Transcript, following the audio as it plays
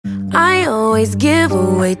I always give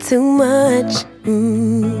away too much.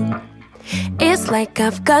 It's like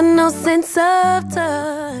I've got no sense of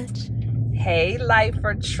touch. Hey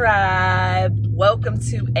Lifer Tribe, welcome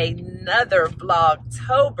to another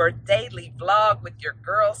VlogTober daily vlog with your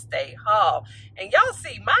girl Stay Hall. And y'all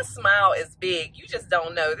see my smile is big. You just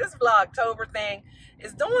don't know. This VlogTober thing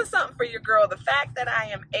is doing something for your girl. The fact that I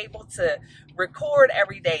am able to record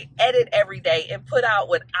every day, edit every day, and put out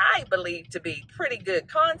what I believe to be pretty good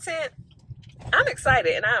content, I'm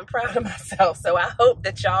excited and I'm proud of myself. So I hope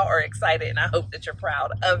that y'all are excited and I hope that you're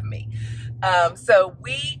proud of me. So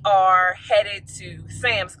we are headed to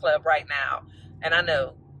Sam's Club right now. And I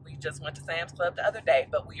know we just went to Sam's Club the other day,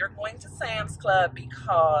 but we are going to Sam's Club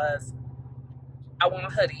because I want a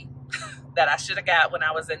hoodie that I should have got when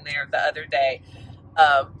I was in there the other day.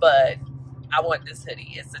 But I want this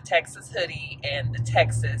hoodie. It's a Texas hoodie, and the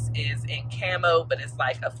Texas is in camo, but it's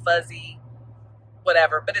like a fuzzy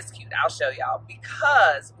whatever, but it's cute. I'll show y'all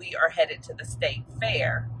because we are headed to the state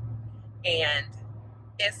fair and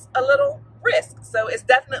it's a little brisk, so it's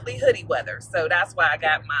definitely hoodie weather. So that's why I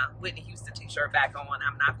got my Whitney Houston t-shirt back on.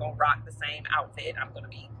 I'm not gonna rock the same outfit. I'm gonna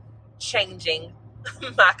be changing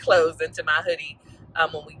my clothes into my hoodie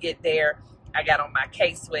when we get there. I got on my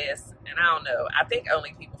K-Swiss, and I don't know, I think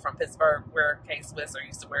only people from Pittsburgh wear K-Swiss or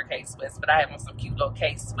used to wear K-Swiss, but I have on some cute little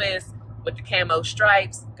K-Swiss with the camo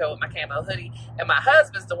stripes, go with my camo hoodie. And my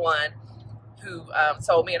husband's the one who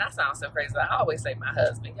told me, and I sound so crazy, I always say my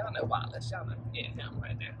husband. Y'all know Wallace. Y'all know, yeah, him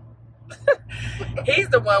right there. He's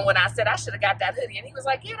the one when I said I should have got that hoodie. And he was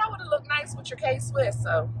like, yeah, that would have looked nice with your K-Swiss.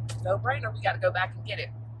 So, no brainer. We got to go back and get it.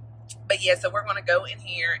 But yeah, so we're going to go in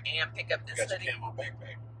here and pick up this hoodie. Your camo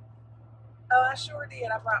backpack. Oh, I sure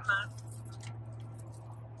did. I brought my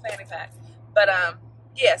fanny pack. But,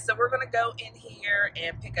 yeah, so we're going to go in here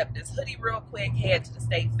and pick up this hoodie real quick, head to the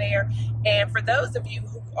state fair. And for those of you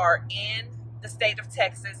who are in the state of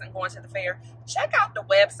Texas and going to the fair, check out the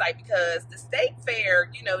website because the state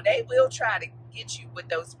fair, you know, they will try to get you with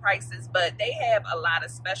those prices, but they have a lot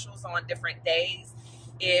of specials on different days.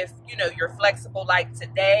 If, you know, you're flexible like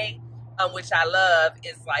today, which I love,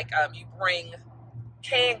 is like you bring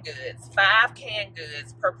canned goods, 5 canned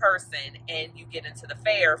goods per person, and you get into the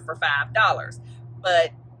fair for $5.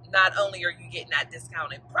 But not only are you getting that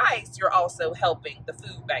discounted price, you're also helping the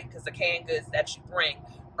food bank because the canned goods that you bring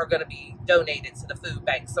are going to be donated to the food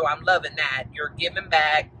bank. So I'm loving that. You're giving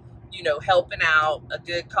back, you know, helping out a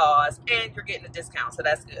good cause, and you're getting a discount. So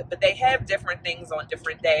that's good. But they have different things on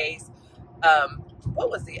different days. What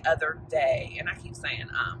was the other day? And I keep saying,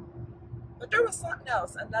 but there was something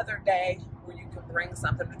else, another day where you can bring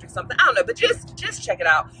something or do something. I don't know, but just check it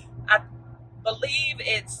out. I believe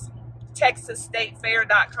it's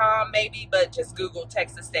TexasStateFair.com maybe, but just Google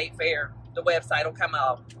Texas State Fair. The website will come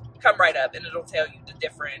right up, and it'll tell you the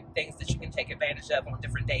different things that you can take advantage of on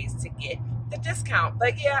different days to get the discount.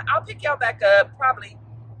 But yeah, I'll pick y'all back up probably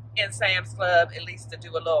in Sam's Club, at least to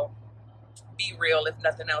do a little be real if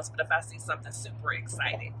nothing else. But if I see something super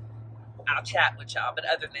exciting, I'll chat with y'all. But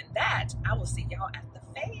other than that, I will see y'all at the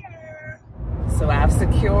fair. So I've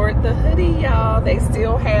secured the hoodie, y'all. They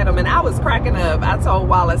still had them, and I was cracking up. I told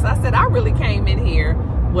Wallace, I said, I really came in here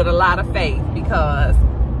with a lot of faith because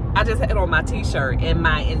I just had on my t-shirt, and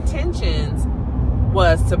my intentions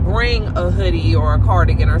was to bring a hoodie or a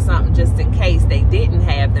cardigan or something just in case they didn't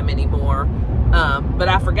have them anymore. But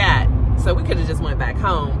I forgot. So we could have just went back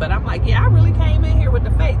home. But I'm like, yeah, I really came in here with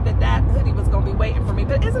the faith that that hoodie was going to be waiting for me.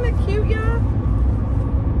 But isn't it cute, y'all?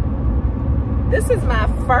 This is my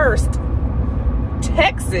first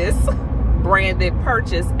Texas branded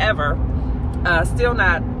purchase ever. Still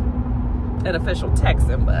not an official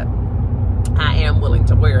Texan, but I am willing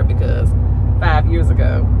to wear it because 5 years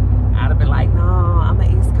ago I'd have been like, no, I'm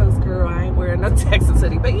an East Coast girl, I ain't wearing no Texas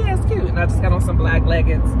hoodie. But yeah, it's cute. And I just got on some black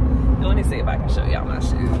leggings. And let me see if I can show y'all my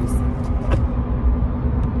shoes.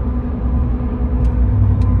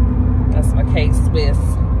 That's my K-Swiss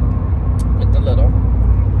with the little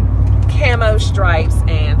camo stripes,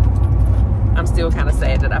 and I'm still kind of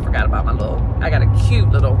sad that I forgot about my I got a cute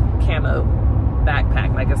little camo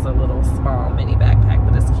backpack, like it's a little small mini backpack,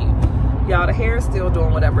 but it's cute. Y'all, the hair is still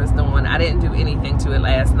doing whatever it's doing. I didn't do anything to it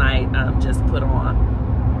last night. Just put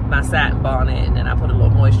on my satin bonnet, and then I put a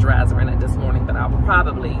little moisturizer in it this morning, but I'll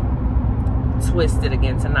probably twist it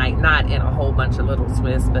again tonight. Not in a whole bunch of little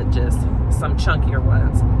twists, but just some chunkier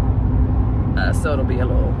ones. So it'll be a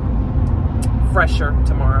little fresher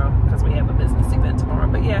tomorrow because we have a business event tomorrow.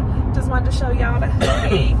 But yeah, just wanted to show y'all the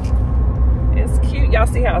hoodie. It's cute. Y'all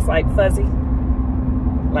see how it's like fuzzy,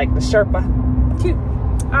 like the Sherpa. Cute.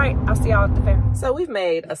 All right, I'll see y'all at the fair. So we've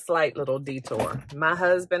made a slight little detour. My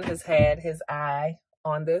husband has had his eye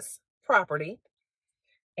on this property.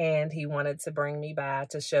 And he wanted to bring me by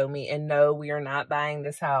to show me. And no, we are not buying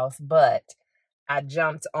this house, but I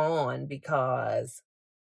jumped on because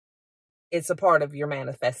it's a part of your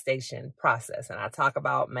manifestation process. And I talk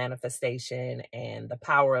about manifestation and the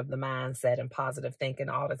power of the mindset and positive thinking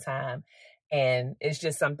all the time. And it's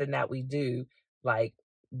just something that we do. Like,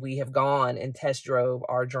 we have gone and test drove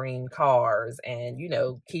our dream cars and, you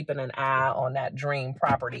know, keeping an eye on that dream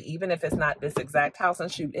property, even if it's not this exact house. And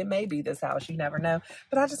shoot, it may be this house, you never know.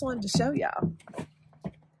 But I just wanted to show y'all.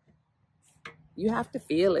 You have to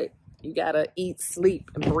feel it. You got to eat, sleep,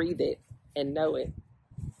 and breathe it and know it.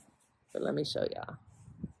 But let me show y'all.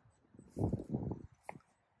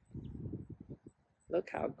 Look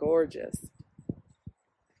how gorgeous.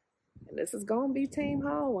 And this is going to be Team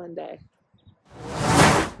Hall one day.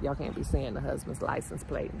 Y'all can't be seeing the husband's license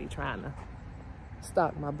plate and be trying to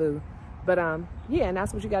stalk my boo. But yeah, and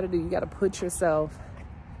that's what you got to do. You got to put yourself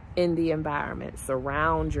in the environment.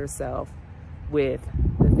 Surround yourself with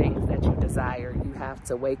the things that you desire. You have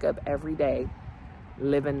to wake up every day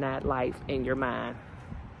living that life in your mind.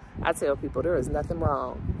 I tell people there is nothing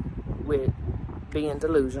wrong with being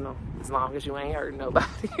delusional as long as you ain't hurting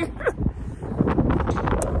nobody.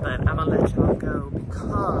 But I'm gonna let y'all go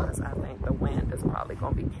because I think the wind is probably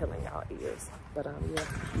gonna be killing y'all ears. But yeah,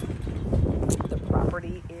 the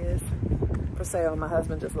property is for sale. My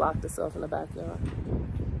husband just locked himself in the backyard.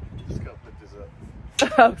 Just gotta put this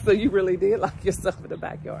up. Oh, so you really did lock yourself in the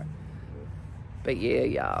backyard. But yeah,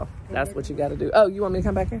 y'all, that's what you gotta do. Oh, you want me to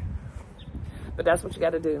come back here? But that's what you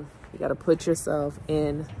gotta do. You gotta put yourself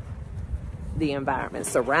in the environment.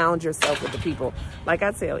 Surround yourself with the people. Like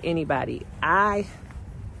I tell anybody, I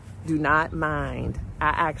do not mind. I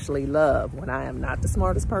actually love when I am not the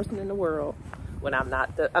smartest person in the world, when I'm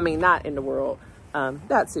not the, not in the world,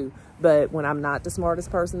 that too, but when I'm not the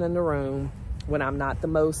smartest person in the room, when I'm not the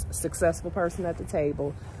most successful person at the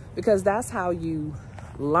table, because that's how you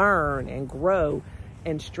learn and grow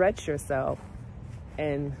and stretch yourself.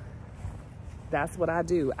 And that's what I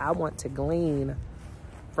do. I want to glean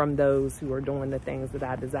from those who are doing the things that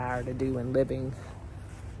I desire to do and living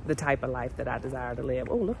the type of life that I desire to live.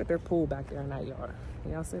 Oh, look at their pool back there in that yard.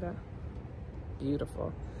 Can y'all see that?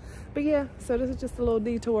 Beautiful. But yeah, so this is just a little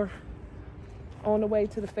detour on the way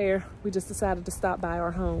to the fair. We just decided to stop by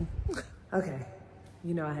our home. Okay,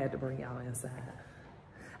 you know I had to bring y'all inside.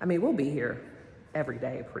 I mean, we'll be here every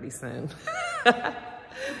day pretty soon.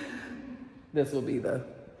 This will be the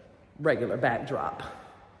regular backdrop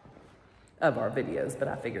of our videos, but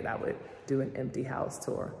I figured I would do an empty house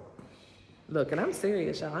tour. Look, and I'm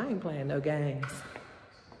serious, y'all. I ain't playing no games.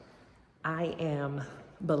 I am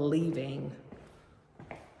believing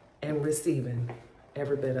and receiving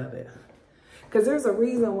every bit of it. Because there's a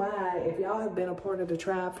reason why, if y'all have been a part of the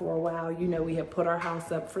tribe for a while, you know we have put our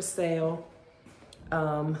house up for sale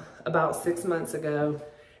about 6 months ago,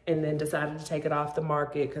 and then decided to take it off the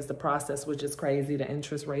market because the process was just crazy. The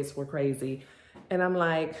interest rates were crazy. And I'm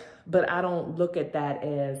like, but I don't look at that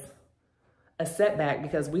as a setback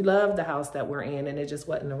because we love the house that we're in and it just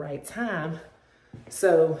wasn't the right time.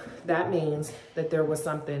 So that means that there was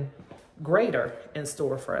something greater in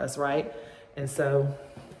store for us, right? And so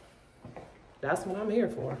that's what I'm here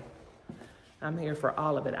for. I'm here for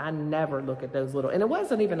all of it. I never look at those little, and it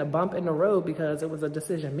wasn't even a bump in the road because it was a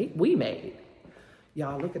decision we made.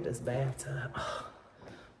 Y'all, look at this bathtub. Oh,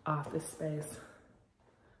 office space.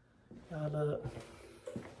 Y'all look.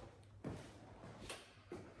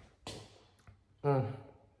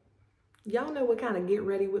 Y'all know what kind of get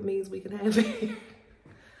ready with me's we can have here.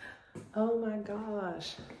 Oh my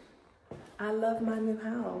gosh. I love my new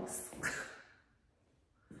house.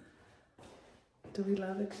 Do we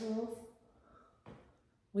love it, girls?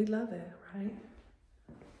 We love it, right?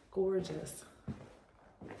 Gorgeous.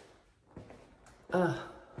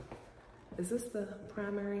 Is this the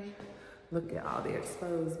primary? Look at all the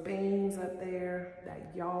exposed beams up there,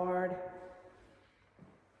 that yard.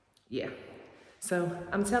 Yeah. So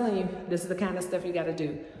I'm telling you, this is the kind of stuff you got to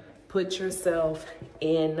do. Put yourself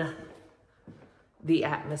in the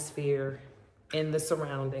atmosphere, in the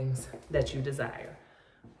surroundings that you desire.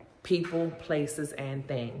 People, places, and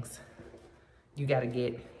things. You got to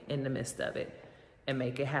get in the midst of it and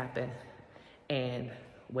make it happen. And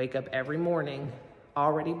wake up every morning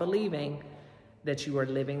already believing that you are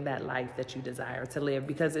living that life that you desire to live,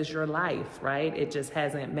 because it's your life, right? It just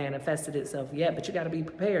hasn't manifested itself yet, but you got to be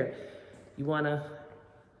prepared. You want to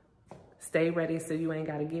stay ready so you ain't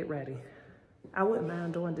got to get ready. I wouldn't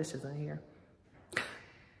mind doing dishes in here.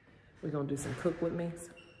 We're going to do some cook with me.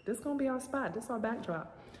 This is going to be our spot. This is our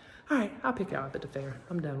backdrop. All right, I'll pick y'all up at the fair.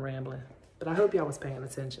 I'm done rambling, but I hope y'all was paying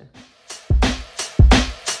attention.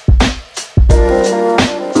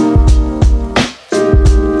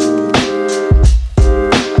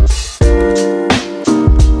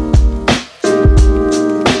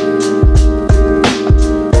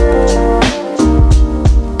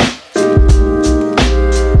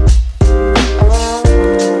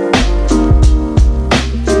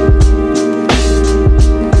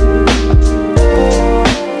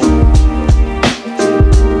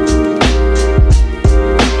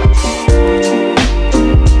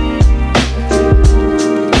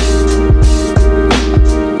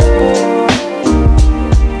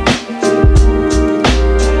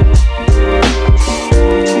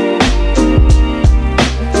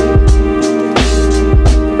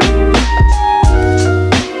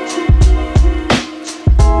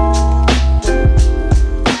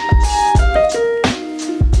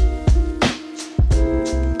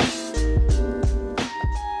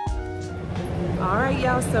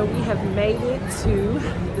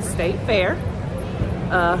 the state fair.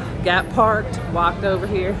 Got parked, walked over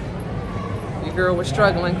here. Your girl was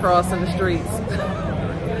struggling crossing the streets.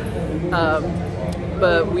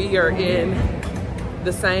 But we are in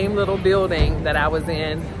the same little building that I was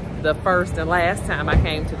in the first and last time I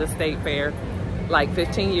came to the state fair, like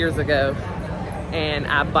 15 years ago. And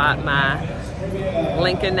I bought my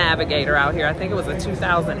Lincoln Navigator out here. I think it was a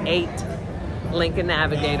 2008 Lincoln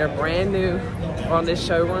Navigator, brand new, on this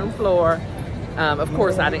showroom floor. Of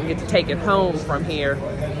course, I didn't get to take it home from here.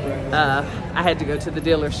 I had to go to the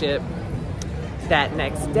dealership that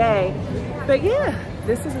next day. But yeah,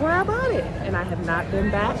 this is where I bought it, and I have not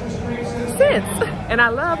been back since. And I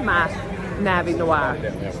love my Navi Noir.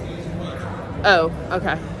 Oh,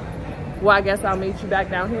 okay. Well, I guess I'll meet you back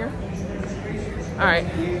down here. All right.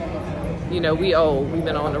 You know, we old. We've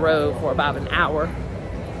been on the road for about an hour.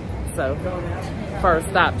 So, first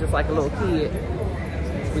stop, just like a little kid,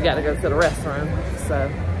 we got to go to the restroom. So,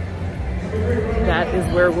 that is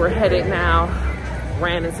where we're headed now.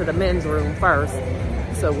 Ran into the men's room first.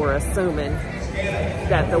 So, we're assuming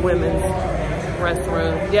that the women's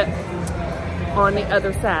restroom, yep, on the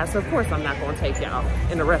other side. So, of course, I'm not going to take y'all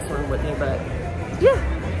in the restroom with me, but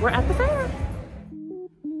yeah, we're at the fair.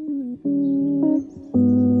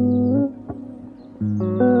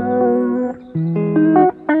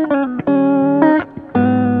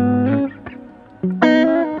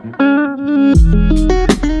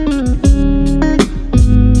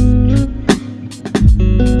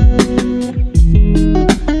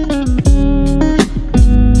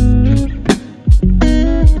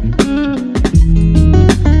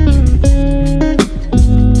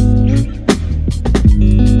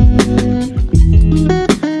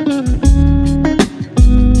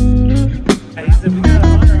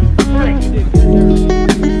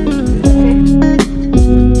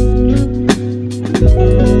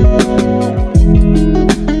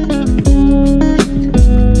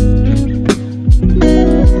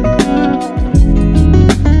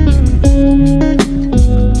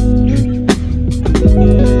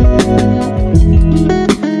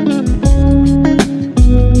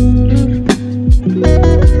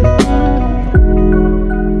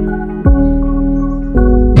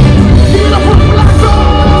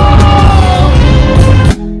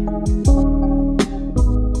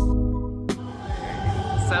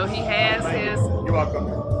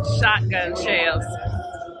 Shotgun shells.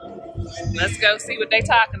 Let's go see what they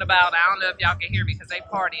talking about. I don't know if y'all can hear me because they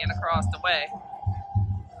partying across the way.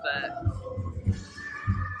 But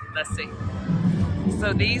let's see.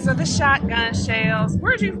 So these are the shotgun shells.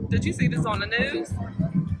 Did you see this on the news?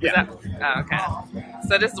 Yeah. Oh, okay.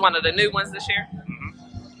 So this is one of the new ones this year?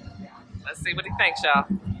 Mm-hmm. Let's see what he thinks, y'all.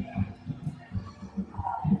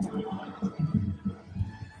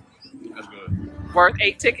 That's good. Worth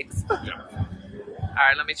 8 tickets. Yeah. All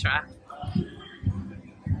right, let me try. You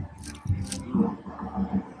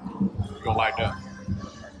gonna like that?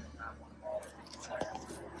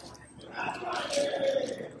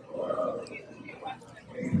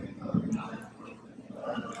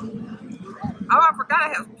 Oh, I forgot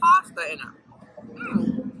it has pasta in it.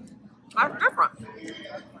 That's different.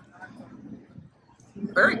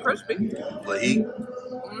 Very crispy. For eat?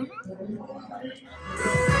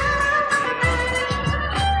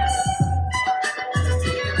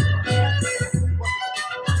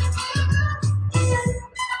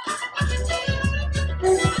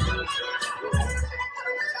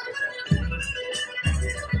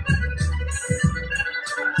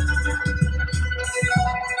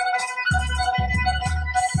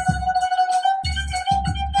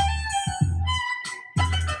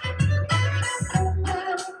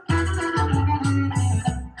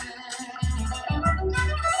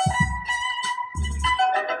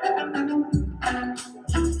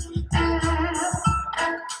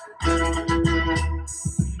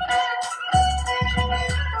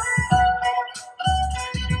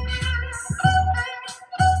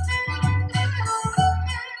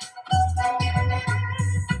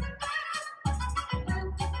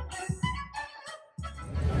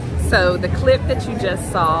 So the clip that you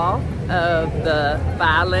just saw of the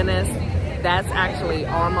violinist, that's actually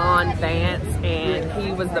Armand Vance, and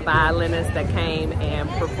he was the violinist that came and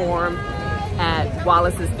performed at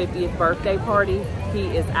Wallace's 50th birthday party.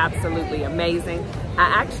 He is absolutely amazing. I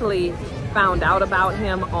actually found out about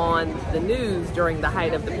him on the news during the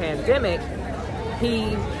height of the pandemic. He,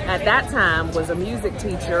 at that time, was a music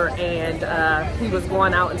teacher, and he was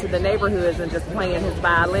going out into the neighborhoods and just playing his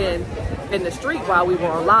violin in the street while we were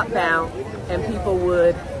on lockdown, and people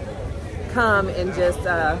would come and just,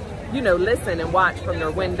 you know, listen and watch from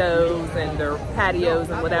their windows and their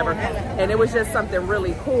patios and whatever. And it was just something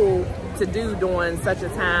really cool to do during such a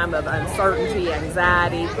time of uncertainty,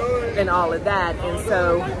 anxiety, and all of that. And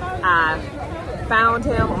so I found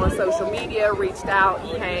him on social media, reached out,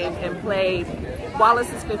 came and played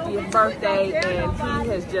Wallace's 50th birthday, and he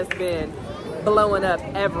has just been blowing up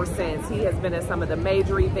ever since. He has been at some of the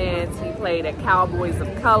major events. He played at Cowboys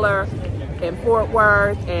of Color in Fort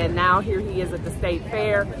Worth, and now here he is at the State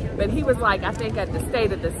Fair. But he was like, I think at the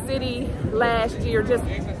State of the City last year, just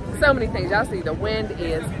so many things. Y'all see the wind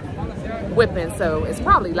is whipping, so it's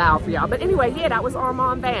probably loud for y'all. But anyway, yeah, that was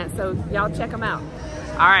Armand Vance, so y'all check him out.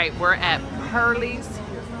 All right, we're at Hurley's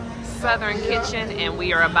Southern Kitchen, and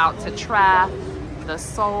we are about to try the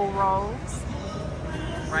soul rolls.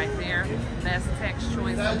 Right there, Best Tex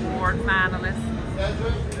Choice Award finalist,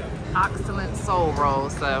 excellent soul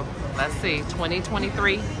rolls. So let's see,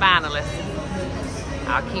 2023 finalists.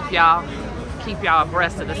 I'll keep y'all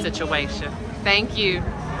abreast of the situation. Thank you.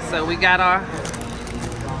 So we got our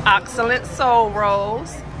excellent soul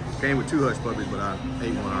rolls. Came with 2 hush puppies, but I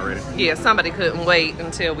ate one already. Yeah, somebody couldn't wait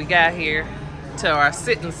until we got here to our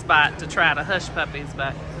sitting spot to try the hush puppies,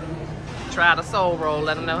 but try the soul roll,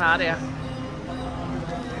 let them know how they are.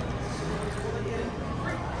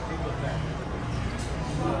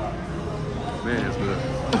 Man, it's good.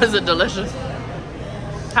 Is it delicious?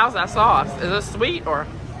 How's that sauce? Is it sweet or?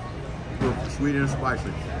 Sweet and spicy.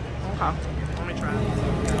 Okay, let me try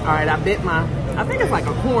it. All right, I bit my, I think it's like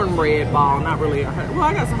a cornbread ball, not really a, well,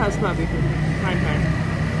 I got some hush puppy right there.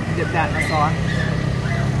 Dip that in the sauce.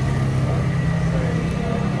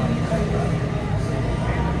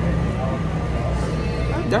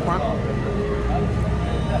 That's different.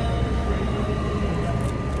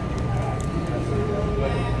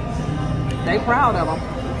 They proud of them,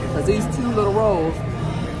 because these 2 little rolls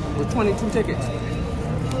with 22 tickets.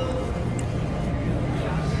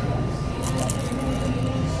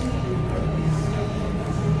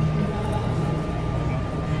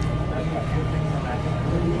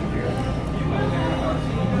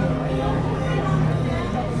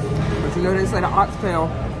 But you know they say the oxtail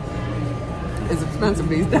is expensive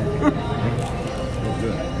these days. It's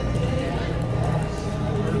good.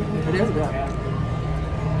 It is good.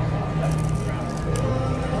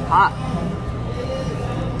 Hot.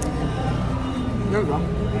 There we go.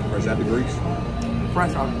 Fresh out the grease.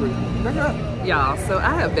 Fresh out the grease. They're good. Y'all, so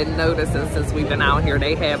I have been noticing since we've been out here,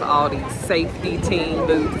 they have all these safety team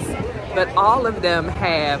booths, but all of them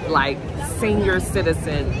have like senior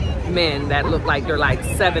citizen men that look like they're like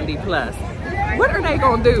 70 plus. What are they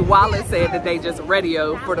gonna do? Wallace said that they just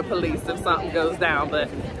radio for the police if something goes down, but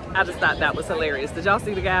I just thought that was hilarious. Did y'all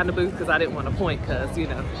see the guy in the booth? Because I didn't want to point, because, you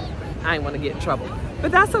know, I didn't want to get in trouble.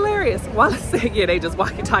 But that's hilarious. Wallace said, yeah, they just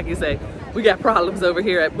walkie-talkie say, we got problems over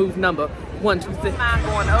here at booth number 126. I'm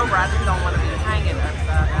going over, I just don't want to be hanging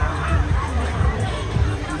upside down.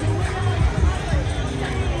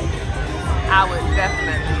 I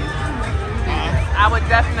would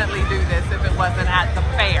definitely do this if it wasn't at the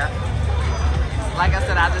fair. Like I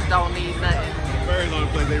said, I just don't need nothing. The fair is the only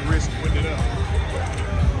place they risk putting it up.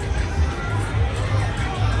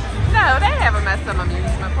 No, they have them at some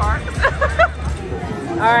amusement parks.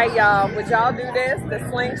 All right, y'all, would y'all do this, the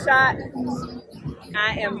slingshot?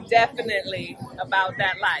 I am definitely about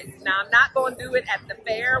that life. Now, I'm not going to do it at the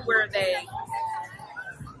fair where they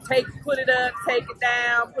put it up, take it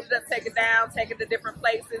down, put it up, take it down, take it to different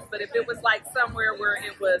places. But if it was like somewhere where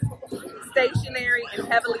it was stationary and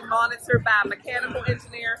heavily monitored by a mechanical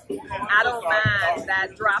engineer, I don't mind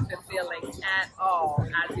that dropping feeling at all.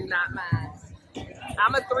 I do not mind.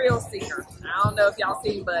 I'm a thrill seeker. I don't know if y'all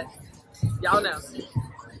see, but y'all know.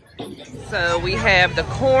 So we have the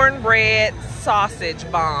cornbread sausage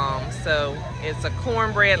bomb. So it's a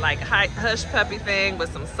cornbread like hush puppy thing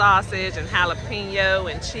with some sausage and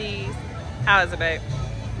jalapeno and cheese. How is it, babe?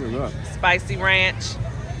 Pretty good. Spicy ranch.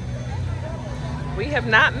 We have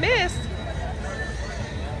not missed.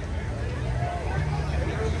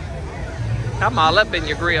 I'm all up in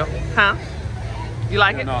your grill, huh? You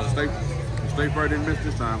like it? No, the steak fry didn't miss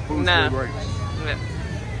this time. Food's No. still great. Yeah.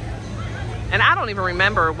 And I don't even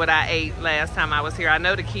remember what I ate last time I was here. I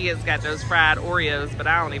know the kids got those fried Oreos, but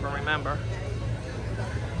I don't even remember.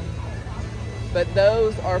 But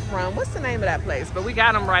those are from, what's the name of that place? But we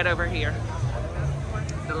got them right over here.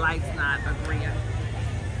 The light's not agreeing.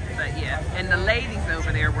 But yeah, and the ladies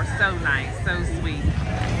over there were so nice, so sweet.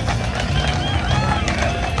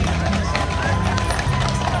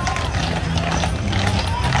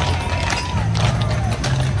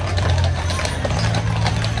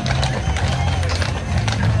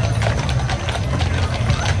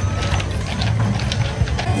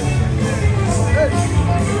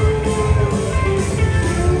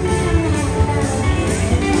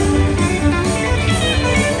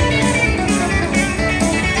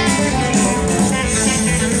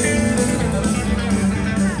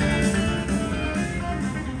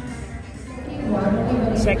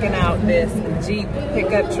 Jeep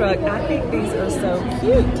pickup truck. I think these are so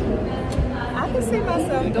cute. I can see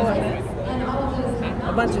myself doing this.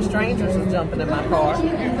 A bunch of strangers are jumping in my car.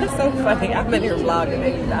 It's so funny. I'm in here vlogging.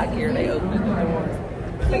 They back here. They open the doors.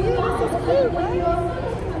 But yeah, this is cute, right?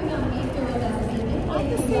 I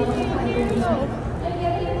can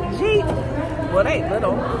see Jeep. Well, they ain't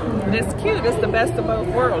little, but it's cute. It's the best of both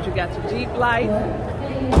worlds. You got your Jeep life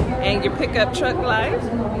and your pickup truck life.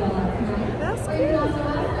 That's cute.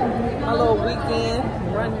 My little weekend,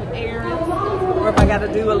 running errands. Or if I got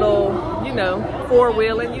to do a little, you know,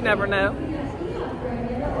 four-wheeling, you never know.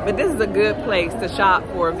 But this is a good place to shop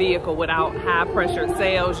for a vehicle without high-pressured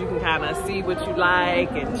sales. You can kind of see what you like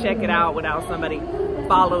and check it out without somebody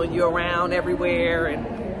following you around everywhere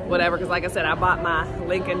and whatever. Because like I said, I bought my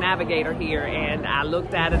Lincoln Navigator here and I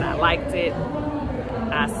looked at it, I liked it.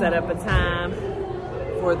 I set up a time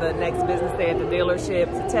for the next business day at the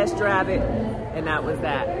dealership to test drive it, and that was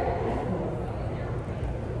that.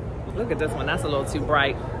 Look at this one, that's a little too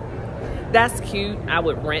bright. That's cute. I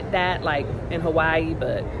would rent that like in Hawaii,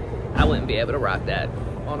 but I wouldn't be able to rock that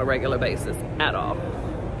on a regular basis at all.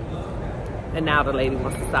 And now the lady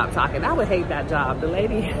wants to stop talking. I would hate that job. The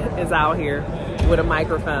lady is out here with a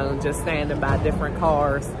microphone just standing by different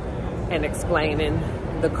cars and explaining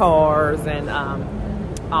the cars and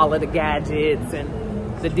all of the gadgets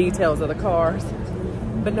and the details of the cars.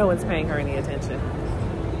 But no one's paying her any attention.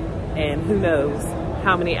 And who knows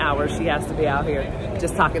how many hours she has to be out here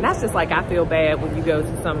just talking. That's just like, I feel bad when you go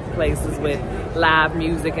to some places with live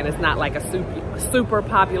music and it's not like a super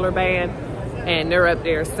popular band and they're up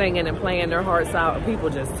there singing and playing their hearts out. People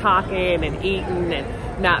just talking and eating and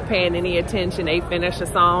not paying any attention. They finish a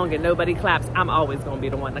song and nobody claps. I'm always gonna be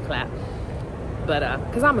the one to clap. But,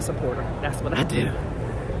 cause I'm a supporter, that's what I do.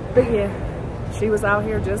 But yeah, she was out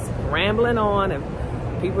here just rambling on and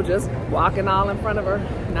people just walking all in front of her,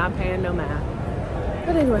 not paying no mind.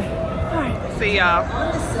 But anyway, all right. See y'all,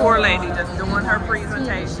 poor lady just doing her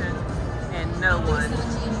presentation and no one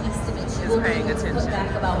is paying attention.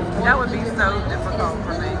 That would be so difficult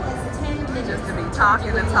for me, just to be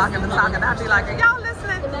talking and talking and talking. I'd be like, are y'all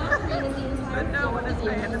listening? But no one is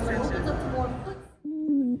paying attention.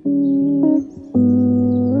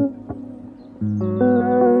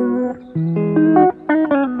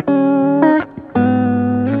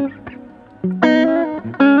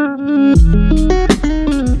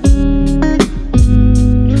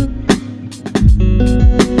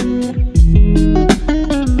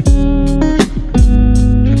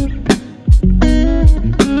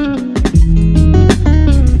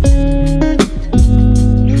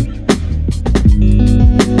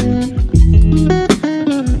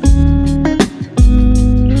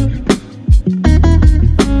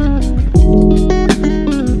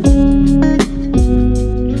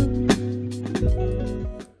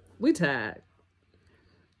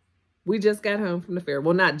 We just got home from the fair.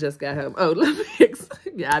 Well, not just got home. Oh, let me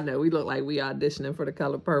yeah, I know. We look like we auditioning for The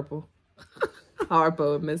Color Purple.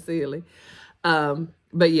 Harpo and Miss Seeley.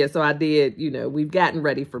 But yeah, so I did, you know, we've gotten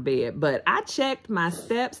ready for bed. But I checked my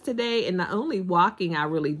steps today, and the only walking I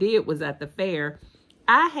really did was at the fair.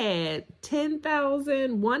 I had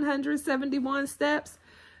 10,171 steps.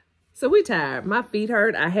 So we tired. My feet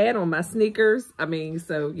hurt. I had on my sneakers. I mean,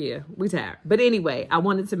 so yeah, we tired. But anyway, I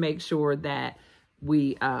wanted to make sure that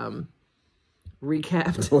we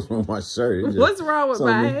recapped. What's wrong with my shirt? What's wrong with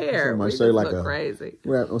my hair? My shirt like look crazy.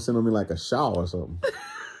 Don't send me like a shawl or something.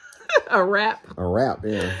 A wrap. A wrap,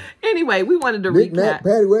 yeah. Anyway, we wanted to Nick recap. Nack,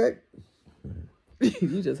 patty whack.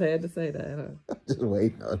 You just had to say that, huh? Just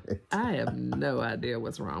waiting on it. I have no idea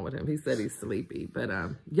what's wrong with him. He said he's sleepy, but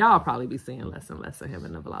y'all probably be seeing less and less of him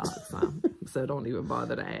in the vlogs. So don't even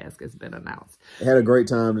bother to ask. It's been announced. I had a great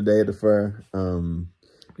time today at the fair.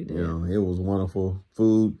 We did. You know, it was wonderful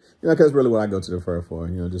food. You know, because really what I go to the fair for,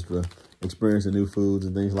 you know, just for experiencing new foods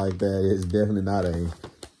and things like that. It's definitely not a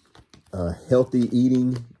healthy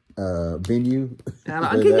eating venue.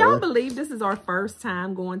 Can y'all believe this is our first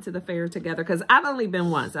time going to the fair together? Because I've only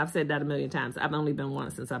been once. I've said that a million times. I've only been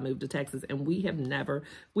once since I moved to Texas, and we have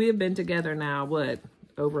been together now, what,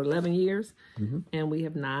 over 11 years? Mm-hmm. And we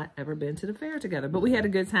have not ever been to the fair together. But we had a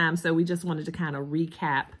good time, so we just wanted to kind of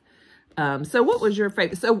recap. So what was your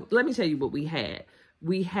favorite? So let me tell you what we had.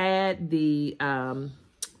 We had the,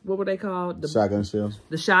 what were they called? The shotgun shells.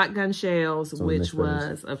 The shotgun shells, which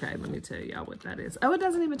was, okay, let me tell y'all what that is. Oh, it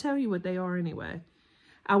doesn't even tell you what they are anyway.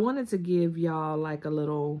 I wanted to give y'all like a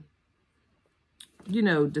little, you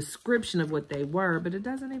know, description of what they were, but it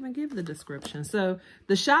doesn't even give the description. So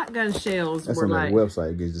the shotgun shells were like. That's on the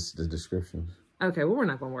website, it gives the description. Okay, well, we're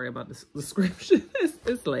not going to worry about the description.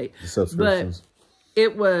 It's late. The subscriptions. But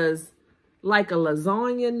it was like a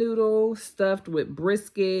lasagna noodle stuffed with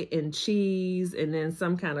brisket and cheese and then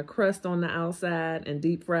some kind of crust on the outside and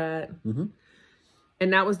deep fried.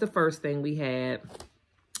 And that was the first thing we had.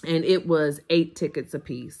 And it was 8 tickets a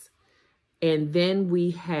piece. And then we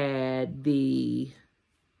had the,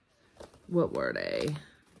 what were they?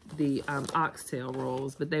 The oxtail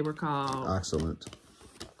rolls, but they were called... Excellent.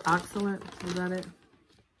 Excellent? Was that it?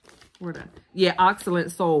 Where that? Yeah,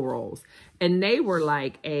 Excellent Soul Rolls. And they were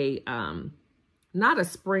like a, not a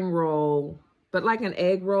spring roll, but like an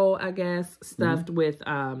egg roll, I guess, stuffed with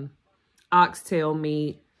oxtail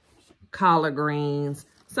meat, collard greens,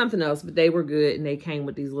 something else, but they were good, and they came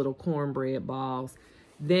with these little cornbread balls.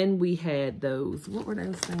 Then we had those, what were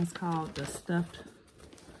those things called? The stuffed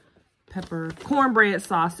pepper, cornbread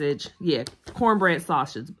sausage. Yeah, cornbread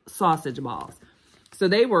sausage balls. So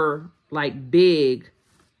they were like big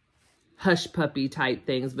hush puppy type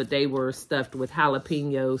things, but they were stuffed with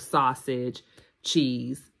jalapeno, sausage,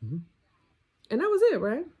 cheese. And that was it,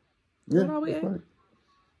 right? Yeah, That's all we ate? right.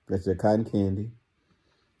 That's your cotton candy.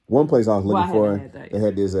 One place I was looking for, they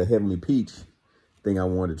had this Heavenly Peach thing I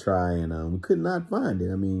wanted to try, and we could not find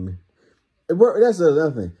it. I mean, that's the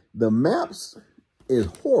other thing. The maps is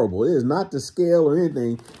horrible. It is not to scale or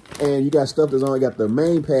anything, and you got stuff that's only got the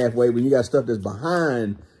main pathway, but you got stuff that's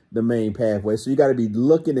behind the main pathway. So you got to be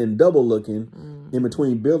looking and double looking in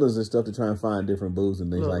between buildings and stuff to try and find different booths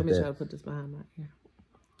and things like that. Let me try to put this behind my ear.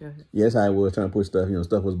 Go ahead. Yeah, that's how I was trying to put stuff. You know,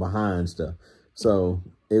 stuff was behind stuff. So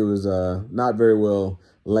it was not very well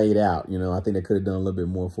laid out. You know, I think they could have done a little bit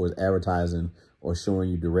more for its advertising or showing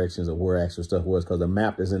you directions of where actual stuff was, because the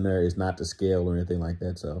map that's in there is not to scale or anything like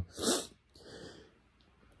that. So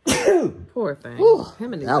poor thing.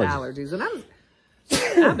 Him and these allergies. And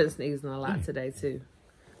I've been sneezing a lot today too.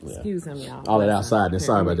 Excuse him, y'all. All that outside. And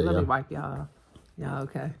sorry about that, y'all. Let me wipe y'all. Y'all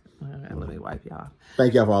okay? Let me wipe y'all.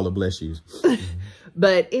 Thank y'all for all the bless yous.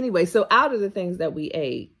 But anyway, so out of the things that we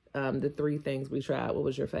ate, the 3 things we tried, what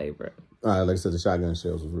was your favorite? Like I said, the shotgun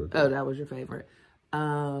shells was real good. Oh, that was your favorite.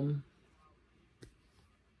 I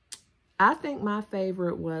think my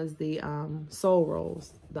favorite was the soul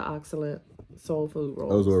rolls, the Excellent Soul Food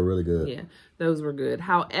Rolls. Those were really good. Yeah, those were good.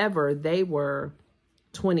 However, they were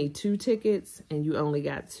 22 tickets and you only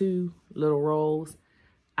got 2 little rolls.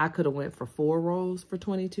 I could have went for 4 rolls for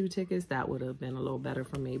 22 tickets. That would have been a little better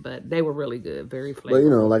for me, but they were really good, very flavorful. But you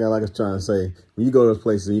know, like I was trying to say, when you go to those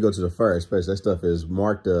places and you go to the fair, especially, that stuff is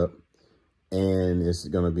marked up and it's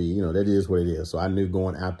going to be, you know, that is what it is. So I knew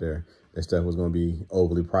going out there that stuff was going to be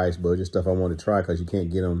overly priced, but just stuff I wanted to try because you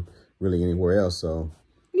can't get them really anywhere else. So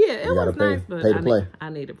yeah, it was nice, but I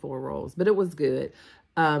needed 4 rolls, but it was good.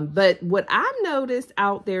 But what I noticed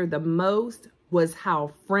out there the most was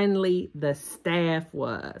how friendly the staff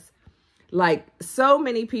was. Like, so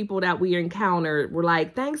many people that we encountered were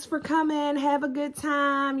like, thanks for coming, have a good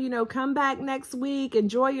time, you know, come back next week,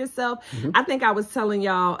 enjoy yourself. I think I was telling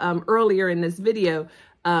y'all earlier in this video,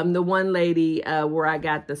 the one lady where I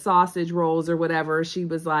got the sausage rolls or whatever, she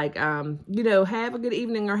was like, you know, have a good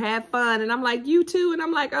evening or have fun. And I'm like, you too. And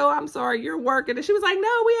I'm like, oh, I'm sorry, you're working. And she was like,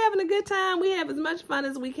 no, we having a good time. We have as much fun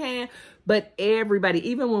as we can. But everybody,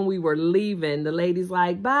 even when we were leaving, the lady's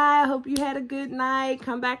like, bye, I hope you had a good night.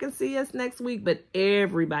 Come back and see us next week. But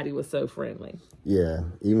everybody was so friendly. Yeah,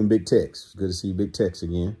 even Big Tex. Good to see Big Tex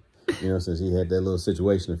again. You know, since he had that little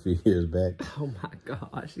situation a few years back. Oh, my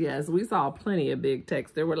gosh. Yes, we saw plenty of Big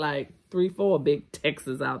Tex. There were like 3, 4 Big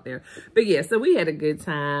Texes out there. But, yeah, so we had a good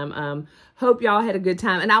time. Hope y'all had a good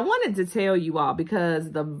time. And I wanted to tell you all,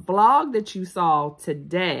 because the vlog that you saw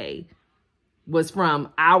today was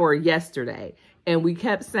from our yesterday. And we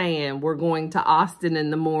kept saying we're going to Austin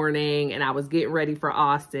in the morning, and I was getting ready for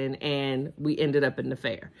Austin, and we ended up in the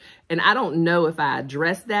fair. And I don't know if I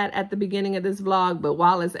addressed that at the beginning of this vlog, but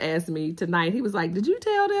Wallace asked me tonight, he was like, did you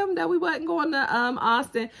tell them that we wasn't going to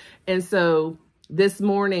Austin? And so this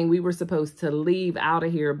morning we were supposed to leave out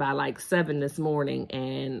of here by like 7 this morning,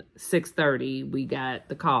 and 6:30 we got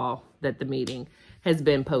the call that the meeting has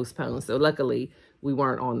been postponed. So luckily we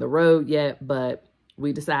weren't on the road yet, but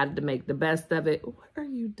we decided to make the best of it. What are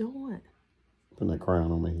you doing? Putting that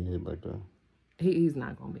crown on my head like that. He's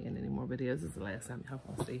not going to be in any more videos. This is the last time y'all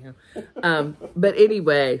going to see him. But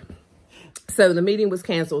anyway, so the meeting was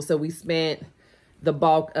canceled. So we spent the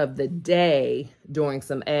bulk of the day doing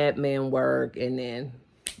some admin work. And then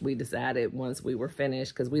we decided once we were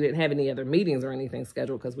finished, because we didn't have any other meetings or anything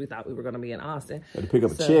scheduled, because we thought we were going to be in Austin. Had to pick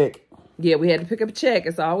up a check. Yeah, we had to pick up a check.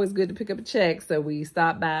 It's always good to pick up a check. So we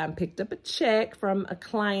stopped by and picked up a check from a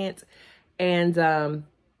client, and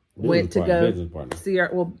went to go see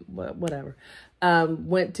our, well, whatever.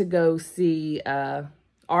 Went to go see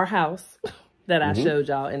our house, that I showed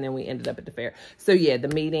y'all, and then we ended up at the fair. So yeah, the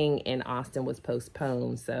meeting in Austin was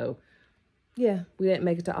postponed. So yeah, we didn't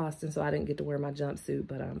make it to Austin, so I didn't get to wear my jumpsuit,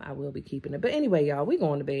 but I will be keeping it. But anyway, y'all, we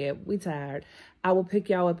going to bed. We tired. I will pick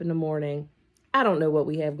y'all up in the morning. I don't know what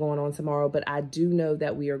we have going on tomorrow, but I do know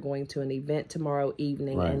that we are going to an event tomorrow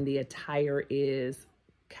evening, and the attire is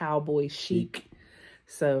cowboy chic.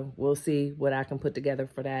 So we'll see what I can put together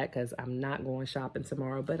for that, because I'm not going shopping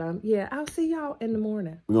tomorrow. But yeah, I'll see y'all in the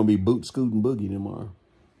morning. We're going to be boot scooting boogie tomorrow.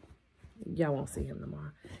 Y'all won't see him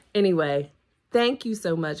tomorrow. Anyway, thank you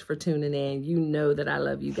so much for tuning in. You know that I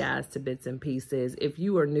love you guys to bits and pieces. If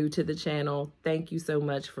you are new to the channel, thank you so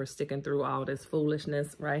much for sticking through all this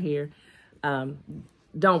foolishness right here.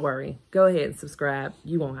 Don't worry. Go ahead and subscribe.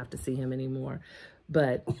 You won't have to see him anymore.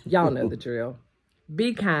 But y'all know the drill.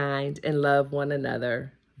 Be kind and love one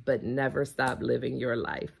another, but never stop living your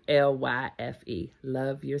life. LYFE.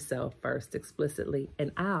 Love yourself first explicitly.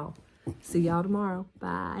 And I'll see y'all tomorrow.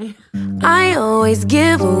 Bye. I always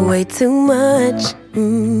give away too much.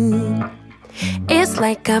 It's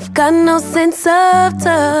like I've got no sense of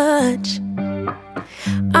touch.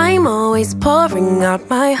 I'm always pouring out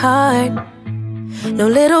my heart. No,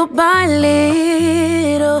 little by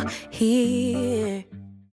little here.